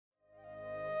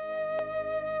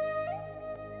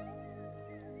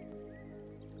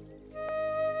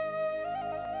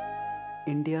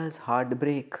India's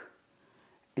heartbreak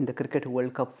in the Cricket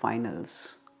World Cup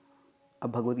finals, a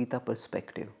Bhagavad Gita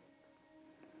perspective.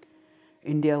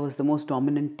 India was the most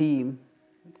dominant team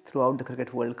throughout the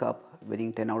Cricket World Cup,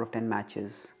 winning 10 out of 10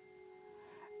 matches.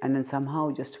 And then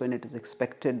somehow, just when it is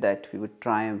expected that we would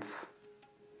triumph,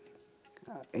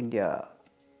 India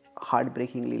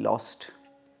heartbreakingly lost.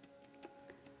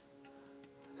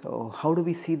 So how do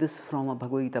we see this from a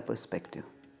Bhagavad Gita perspective?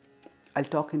 I'll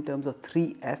talk in terms of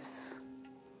 3 F's: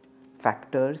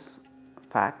 factors,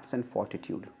 facts and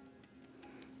fortitude.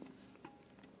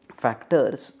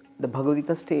 Factors, the Bhagavad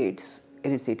Gita states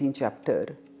in its 18th chapter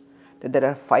that there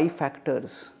are 5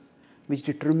 factors which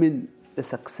determine the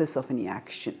success of any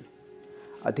action.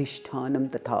 Adhishthanam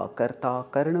tatha karta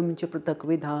karanam cha pratak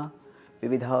vidha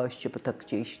vividhascha pratak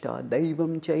cheshta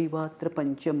daivam chaivatra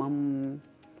panchamam.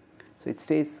 So it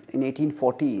states in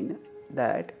 1814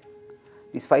 that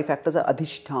these 5 factors are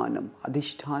adhishthanam.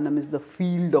 Adhishthanam is the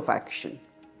field of action.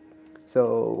 So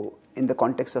in the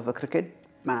context of a cricket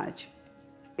match,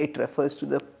 it refers to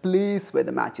the place where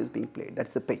the match is being played.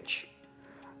 That's the pitch.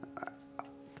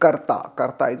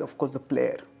 Karta is of course the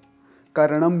player.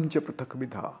 Karanam cha pratak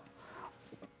vidha.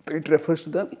 It refers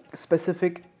to the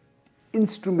specific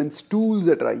instruments, tools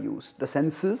that are used, the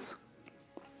senses.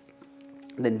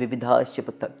 Then vividhascha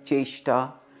pratak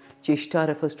cheshta. Cheshta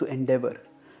refers to endeavor.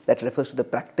 That refers to the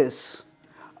practice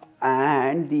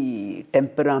and the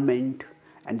temperament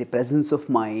and the presence of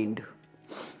mind,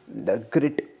 the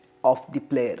grit of the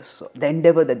players, so the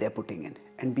endeavor that they are putting in.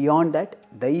 And beyond that,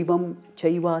 daivam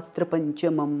chaivatra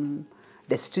panchamam,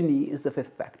 destiny is the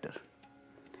 5th factor.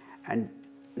 And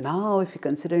now if you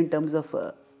consider in terms of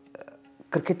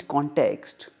cricket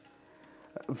context,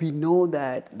 we know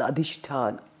that the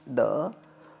adhishthan, the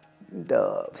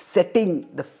setting,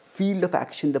 the field of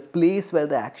action, the place where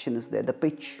the action is there, the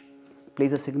pitch,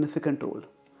 plays a significant role.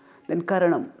 Then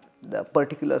karanam, the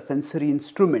particular sensory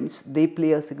instruments, they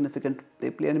play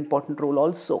an important role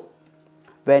also.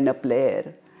 When a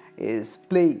player is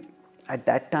playing at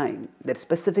that time, their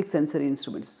specific sensory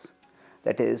instruments,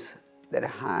 that is their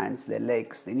hands, their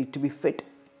legs, they need to be fit,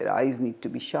 their eyes need to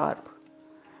be sharp.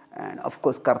 And of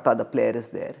course, karta, the player, is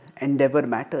there. Endeavor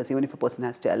matters. Even if a person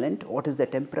has talent, what is their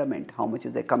temperament? How much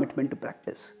is their commitment to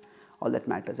practice? All that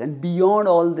matters. And beyond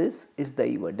all this is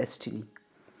daiva, destiny.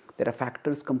 There are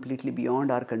factors completely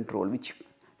beyond our control, which,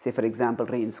 say for example,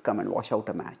 rains come and wash out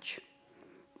a match.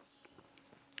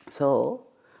 So,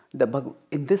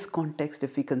 in this context,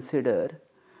 if we consider,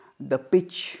 the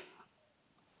pitch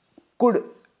could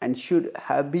and should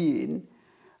have been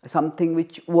something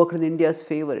which worked in India's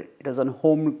favor. It was on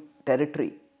home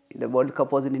territory. The World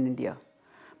Cup was in India.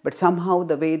 But somehow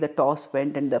the way the toss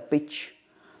went and the pitch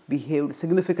behaved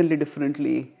significantly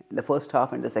differently in the first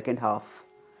half and the second half.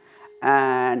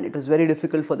 And it was very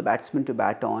difficult for the batsmen to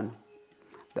bat on.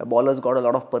 The bowlers got a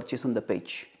lot of purchase on the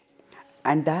pitch.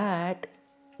 And that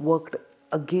worked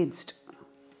against.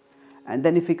 And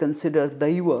then if we consider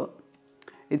daiva,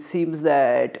 it seems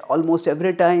that almost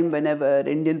every time whenever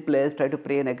Indian players try to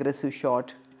play an aggressive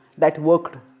shot, that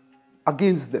worked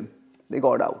against them. They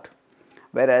got out.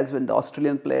 Whereas when the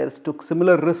Australian players took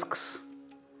similar risks,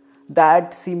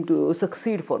 that seemed to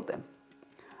succeed for them.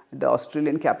 The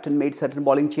Australian captain made certain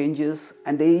bowling changes,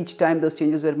 and each time those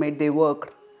changes were made, they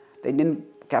worked. The Indian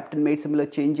captain made similar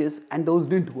changes and those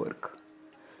didn't work.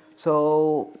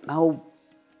 So now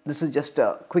this is just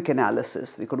a quick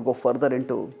analysis. We could go further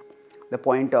into the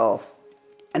point of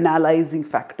analyzing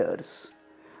factors.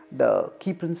 The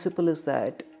key principle is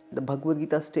that the Bhagavad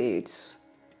Gita states,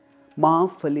 Ma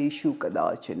phaleshu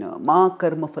kadachana, ma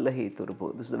karma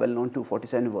phalaheturbo. This is the well-known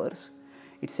 247 verse.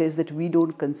 It says that we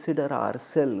don't consider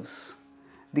ourselves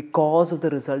the cause of the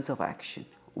results of action.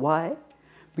 Why?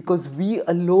 Because we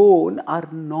alone are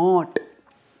not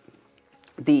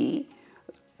the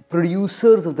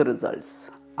producers of the results.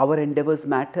 Our endeavors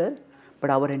matter, but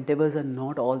our endeavors are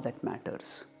not all that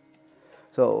matters.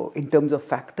 So in terms of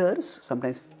factors,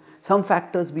 sometimes some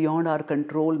factors beyond our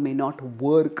control may not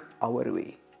work our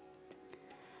way.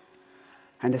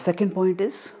 And the second point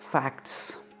is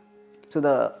facts.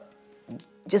 So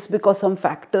just because some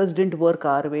factors didn't work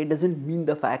our way doesn't mean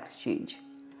the facts change.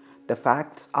 The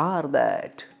facts are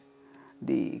that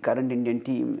the current Indian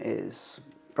team is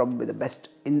probably the best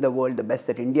in the world, the best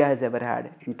that India has ever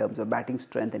had in terms of batting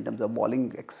strength, in terms of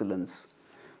bowling excellence.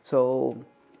 So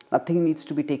nothing needs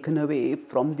to be taken away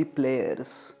from the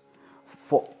players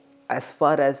as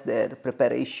far as their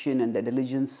preparation and their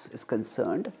diligence is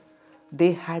concerned.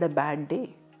 They had a bad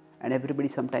day, and everybody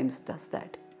sometimes does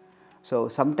that. So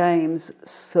sometimes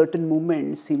certain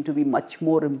moments seem to be much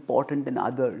more important than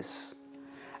others.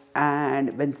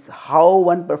 and how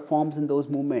one performs in those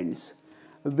moments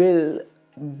will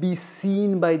be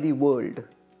seen by the world.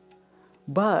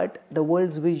 But the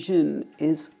world's vision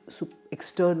is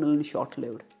external and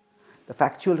short-lived. The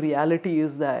factual reality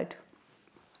is that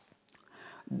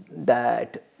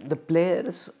the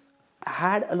players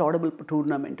had a laudable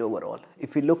tournament overall.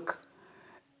 If we look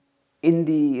in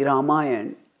the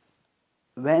Ramayana,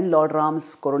 when Lord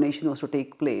Ram's coronation was to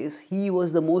take place, he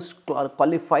was the most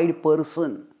qualified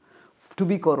person to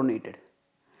be coronated.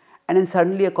 And then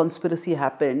suddenly a conspiracy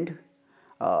happened,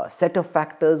 a set of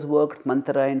factors worked,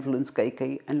 Manthara influenced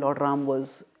Kaikeyi, and Lord Ram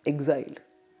was exiled.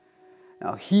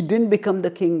 Now, he didn't become the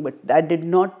king, but that did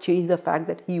not change the fact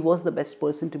that he was the best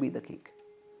person to be the king.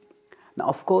 Now,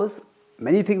 of course,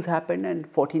 many things happened,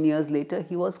 and 14 years later,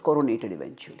 he was coronated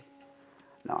eventually.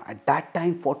 Now, at that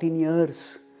time, 14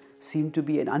 years seemed to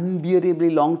be an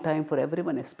unbearably long time for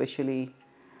everyone, especially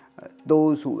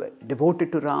those who were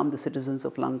devoted to Ram, the citizens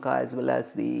of Lanka, as well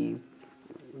as his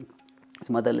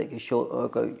mother like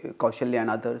Kaushalya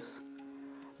and others.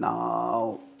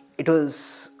 Now, it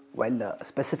was, while the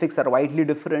specifics are widely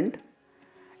different,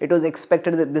 it was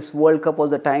expected that this World Cup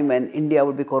was the time when India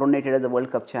would be coronated as the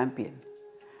World Cup champion.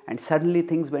 And suddenly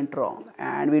things went wrong,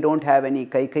 and we don't have any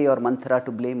Kaikeyi or Manthara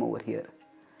to blame over here.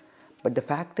 But the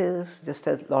fact is, just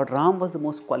as Lord Ram was the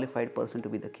most qualified person to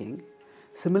be the king,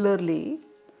 similarly,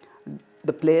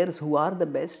 the players who are the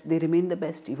best, they remain the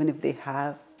best even if they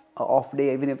have an off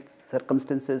day, even if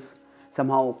circumstances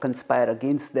somehow conspire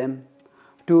against them,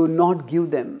 to not give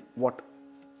them what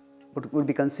would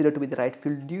be considered to be the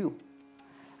rightful due.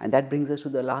 And that brings us to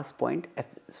the last point,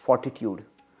 fortitude.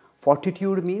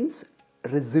 Fortitude means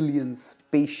resilience,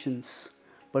 patience,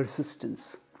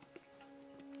 persistence.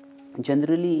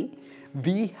 Generally,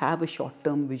 we have a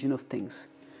short-term vision of things.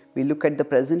 We look at the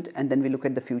present and then we look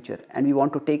at the future, and we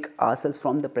want to take ourselves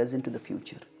from the present to the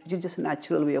future, which is just a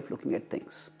natural way of looking at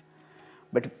things.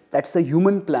 But that's the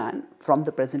human plan, from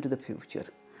the present to the future.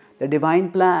 The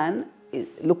divine plan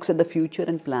looks at the future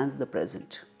and plans the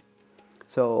present.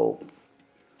 So,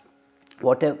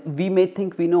 whatever we may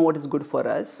think we know what is good for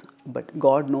us, but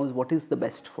God knows what is the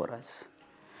best for us.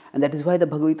 And that is why the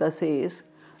Bhagavad Gita says,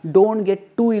 don't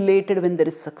get too elated when there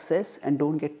is success, and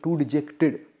don't get too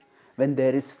dejected when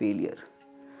there is failure.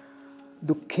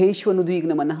 Dukheshu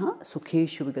anudvigna manaha,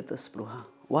 sukheshu vigata spruha.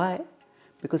 Why?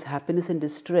 Because happiness and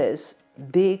distress,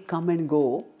 they come and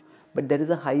go, but there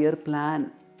is a higher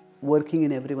plan working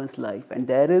in everyone's life, and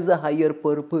there is a higher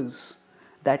purpose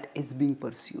that is being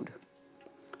pursued.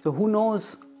 So who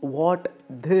knows what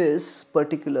this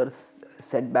particular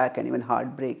setback and even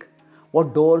heartbreak,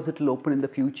 what doors it will open in the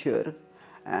future,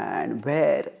 and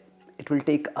where it will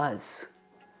take us.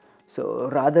 So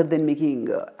rather than making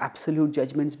absolute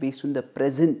judgments based on the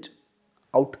present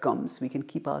outcomes, we can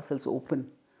keep ourselves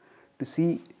open to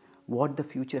see what the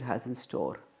future has in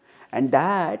store. And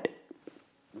that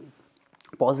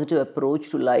positive approach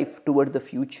to life toward the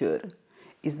future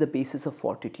is the basis of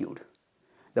fortitude.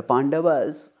 The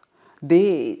Pandavas,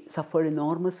 they suffered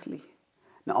enormously.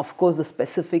 Now, of course, the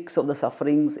specifics of the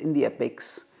sufferings in the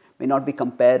epics may not be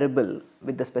comparable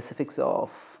with the specifics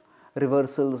of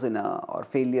reversals or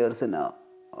failures in a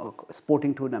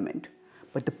sporting tournament,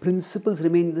 but the principles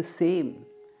remain the same.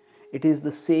 It is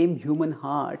the same human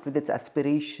heart with its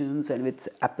aspirations and with its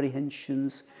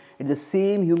apprehensions. It is the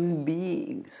same human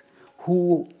beings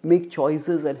who make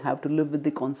choices and have to live with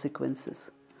the consequences.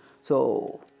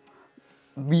 So,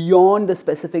 beyond the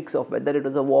specifics of whether it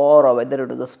was a war or whether it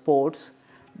was a sports,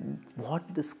 what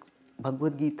this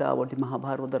Bhagavad Gita, what the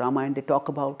Mahabharata, what the Ramayana, they talk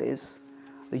about is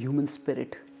the human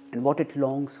spirit and what it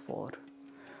longs for.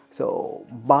 So,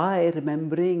 by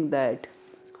remembering that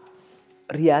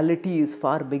reality is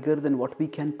far bigger than what we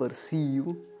can perceive,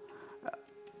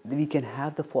 we can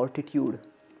have the fortitude.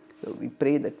 So, we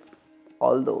pray that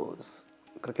all those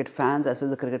cricket fans as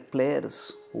well as the cricket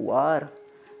players who are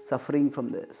suffering from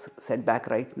this setback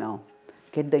right now,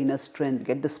 get the inner strength,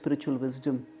 get the spiritual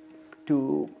wisdom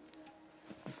to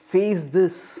face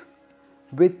this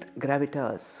with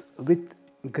gravitas, with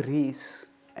grace,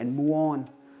 and move on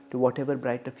to whatever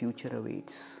brighter future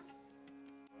awaits.